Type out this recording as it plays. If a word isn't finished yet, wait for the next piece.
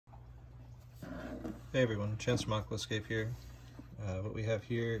Hey everyone, Chance from Aquascape here. What we have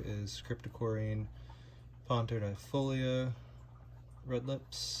here is Cryptocoryne, pontederiifolia, red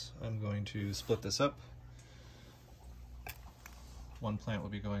lips. I'm going to split this up. One plant will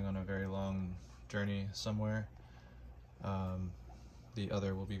be going on a very long journey somewhere. The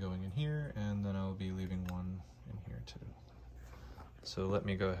other will be going in here, and then I'll be leaving one in here too. So let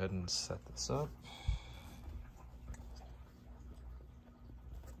me go ahead and set this up.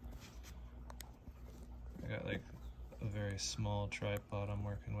 I got like a very small tripod I'm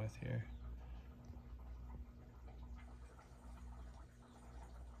working with here.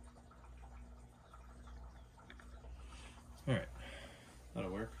 Alright,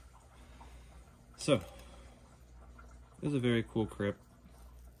 that'll work. So, this is a very cool crypt.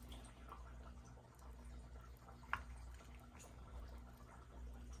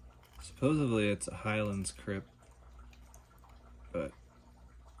 Supposedly it's a Highlands crypt, but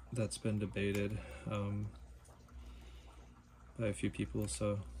that's been debated by a few people,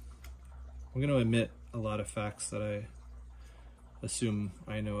 so I'm going to omit a lot of facts that I assume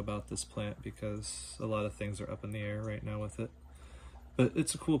I know about this plant because a lot of things are up in the air right now with it. But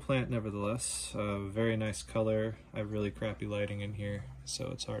it's a cool plant nevertheless. Very nice color. I have really crappy lighting in here, so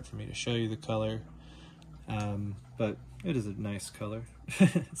it's hard for me to show you the color. But it is a nice color.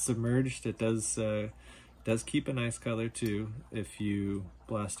 Submerged, it does keep a nice color too if you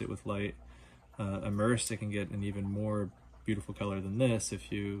blast it with light. Immersed, it can get an even more beautiful color than this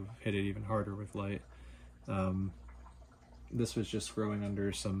if you hit it even harder with light. This was just growing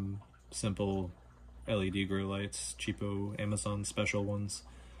under some simple LED grow lights, cheapo Amazon special ones,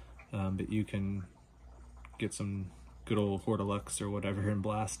 but you can get some good old Hortilux or whatever and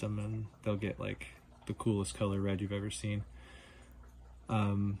blast them and they'll get like the coolest color red you've ever seen.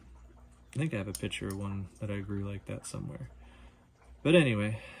 I think I have a picture of one that I grew like that somewhere. But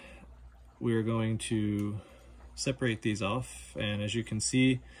anyway, we're going to separate these off, and as you can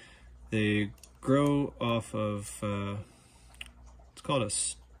see, they grow off of, it's called a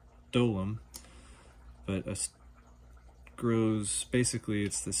stolon, but grows, basically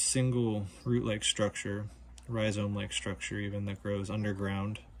it's the single root-like structure, rhizome-like structure even, that grows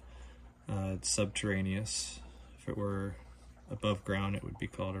underground. It's subterraneous. If it were above ground, it would be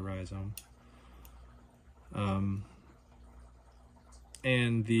called a rhizome.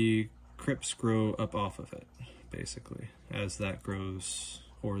 And the crypts grow up off of it, basically. As that grows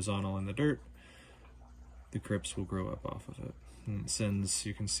horizontal in the dirt, the crypts will grow up off of it. And it sends,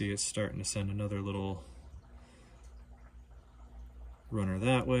 you can see it's starting to send another little runner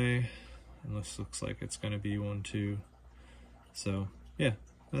that way. And this looks like it's going to be one too. So yeah,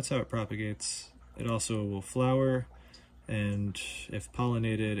 that's how it propagates. It also will flower, and if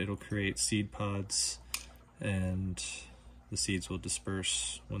pollinated, it'll create seed pods, and the seeds will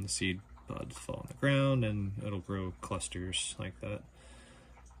disperse when the seed pods fall on the ground, and it'll grow clusters like that.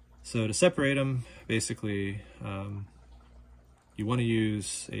 So to separate them, basically, you want to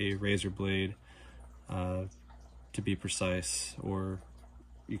use a razor blade to be precise, or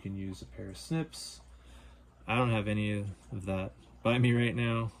you can use a pair of snips. I don't have any of that by me right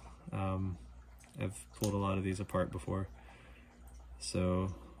now. I've pulled a lot of these apart before,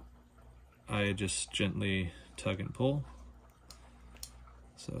 so I just gently tug and pull.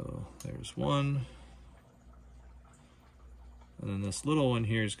 So there's one, and then this little one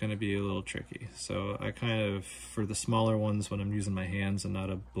here is going to be a little tricky. So I kind of, for the smaller ones, when I'm using my hands and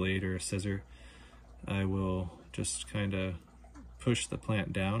not a blade or a scissor, I will just kind of push the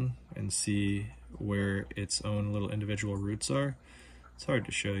plant down and see where its own little individual roots are. It's hard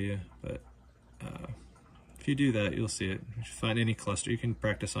to show you, but if you do that, you'll see it. If you find any cluster, you can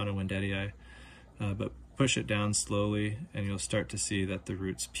practice on a Wendetti eye, but push it down slowly and you'll start to see that the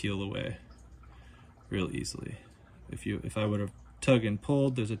roots peel away real easily. If I would have tugged and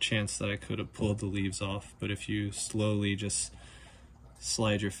pulled, there's a chance that I could have pulled the leaves off, but if you slowly just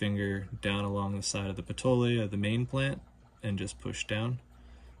slide your finger down along the side of the petiole of the main plant and just push down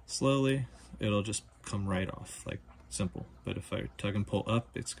slowly, it'll just come right off, like simple. But if I tug and pull up,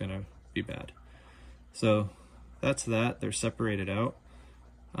 it's gonna be bad. So that's that. They're separated out.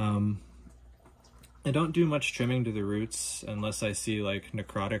 I don't do much trimming to the roots unless I see like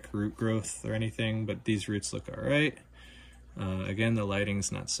necrotic root growth or anything, but these roots look all right. Again, the lighting's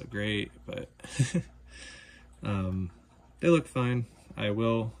not so great, but they look fine. I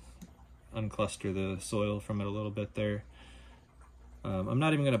will uncluster the soil from it a little bit there. I'm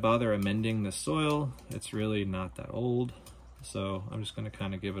not even going to bother amending the soil. It's really not that old, so I'm just going to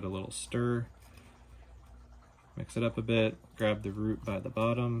kind of give it a little stir. Mix it up a bit, grab the root by the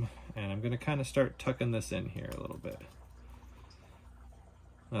bottom, and I'm going to kind of start tucking this in here a little bit.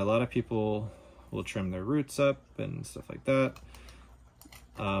 A lot of people we'll trim their roots up and stuff like that.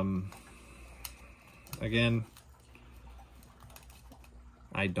 Again,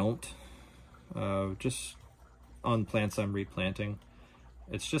 I don't. Just on plants I'm replanting,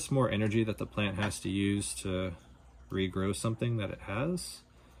 it's just more energy that the plant has to use to regrow something that it has,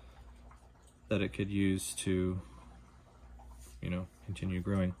 that it could use to, you know, continue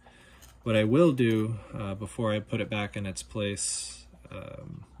growing. What I will do before I put it back in its place a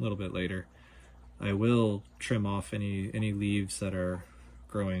little bit later, I will trim off any leaves that are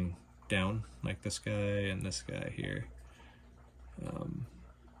growing down, like this guy and this guy here.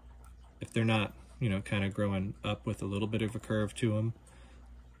 If they're not, you know, kind of growing up with a little bit of a curve to them,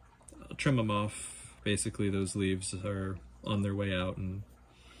 I'll trim them off. Basically, those leaves are on their way out and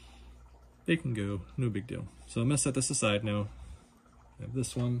they can go, no big deal. So I'm gonna set this aside now. I have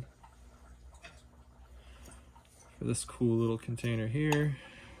this one for this cool little container here.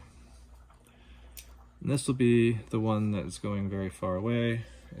 And this will be the one that is going very far away.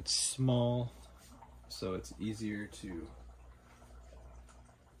 It's small, so it's easier to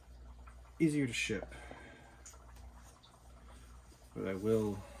ship. But I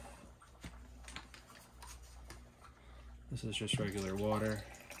will, this is just regular water.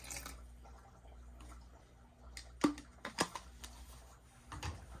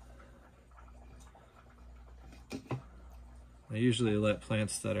 I usually let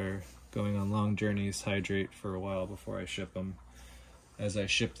plants that are going on long journeys hydrate for a while before I ship them, as I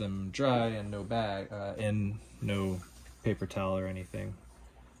ship them dry and no bag, in no paper towel or anything.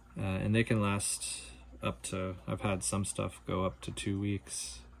 And they can last up to, I've had some stuff go up to 2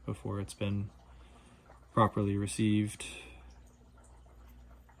 weeks before it's been properly received.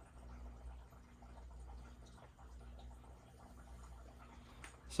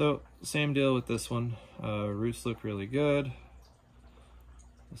 So same deal with this one. Roots look really good.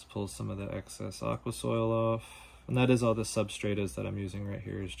 Let's pull some of the excess aqua soil off. And that is all the substrate is that I'm using right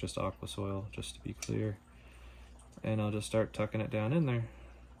here, is just aqua soil, just to be clear. And I'll just start tucking it down in there.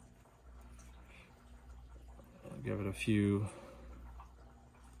 I'll give it a few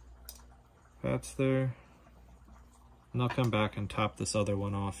pats there. And I'll come back and top this other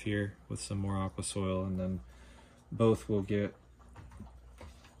one off here with some more aqua soil, and then both will get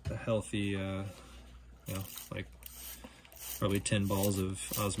a healthy, you know, like probably 10 balls of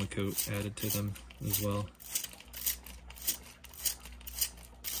Osmocote added to them as well.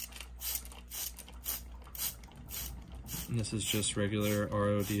 And this is just regular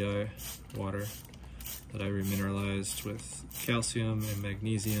RODI water that I remineralized with calcium and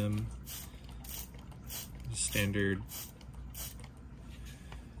magnesium. Standard,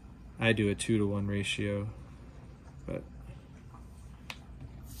 I do a 2-to-1 ratio, but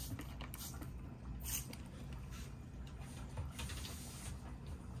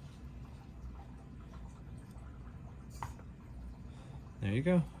there you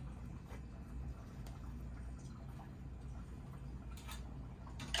go.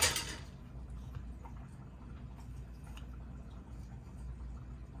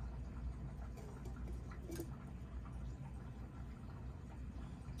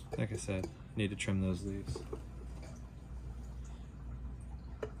 Like I said, need to trim those leaves.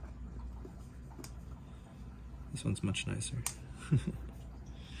 This one's much nicer.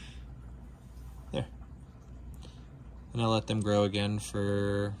 There. And I'll let them grow again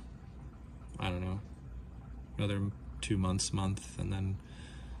for, I don't know, another 2 months, month, and then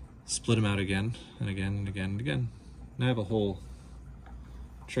split them out again and again and again and again. And I have a whole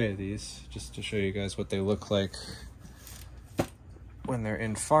tray of these just to show you guys what they look like when they're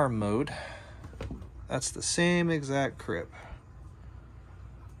in farm mode. That's the same exact crib.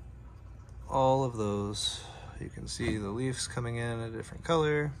 All of those, you can see the leaves coming in a different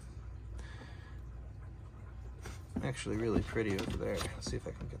color. Actually really pretty over there. Let's see if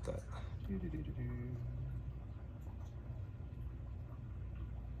I can get that.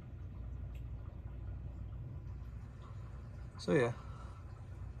 So yeah,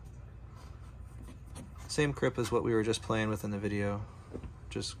 same crib as what we were just playing with in the video,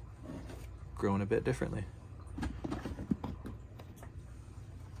 just grown a bit differently.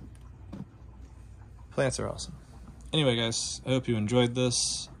 Plants are awesome. Anyway guys, I hope you enjoyed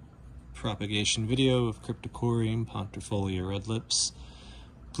this propagation video of Cryptocoryne pontederiifolia red lips.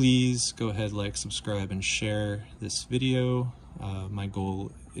 Please go ahead, like, subscribe, and share this video. My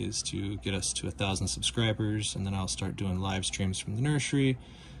goal is to get us to 1,000 subscribers, and then I'll start doing live streams from the nursery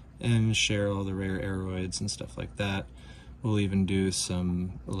and share all the rare aeroids and stuff like that. We'll even do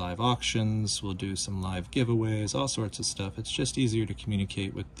some live auctions, we'll do some live giveaways, all sorts of stuff. It's just easier to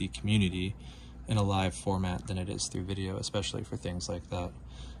communicate with the community in a live format than it is through video, especially for things like that.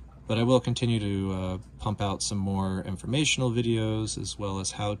 But I will continue to pump out some more informational videos, as well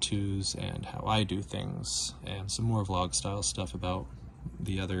as how-tos and how I do things, and some more vlog style stuff about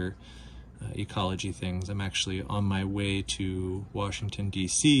the other ecology things. I'm actually on my way to Washington,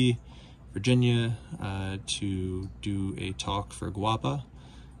 D.C., Virginia, to do a talk for Guapa.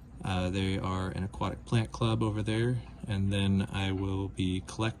 They are an aquatic plant club over there, and then I will be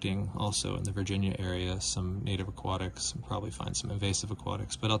collecting also in the Virginia area some native aquatics and probably find some invasive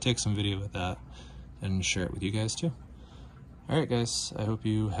aquatics, but I'll take some video of that and share it with you guys too. Alright guys, I hope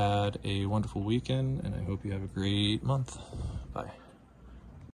you had a wonderful weekend, and I hope you have a great month. Bye.